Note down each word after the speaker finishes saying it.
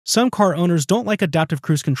Some car owners don't like adaptive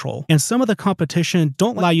cruise control, and some of the competition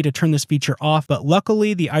don't allow you to turn this feature off, but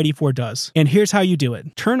luckily the ID4 does. And here's how you do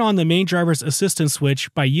it. Turn on the main driver's assistance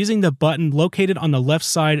switch by using the button located on the left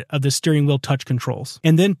side of the steering wheel touch controls,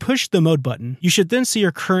 and then push the mode button. You should then see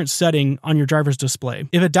your current setting on your driver's display.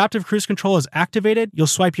 If adaptive cruise control is activated, you'll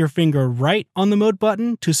swipe your finger right on the mode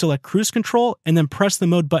button to select cruise control and then press the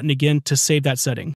mode button again to save that setting.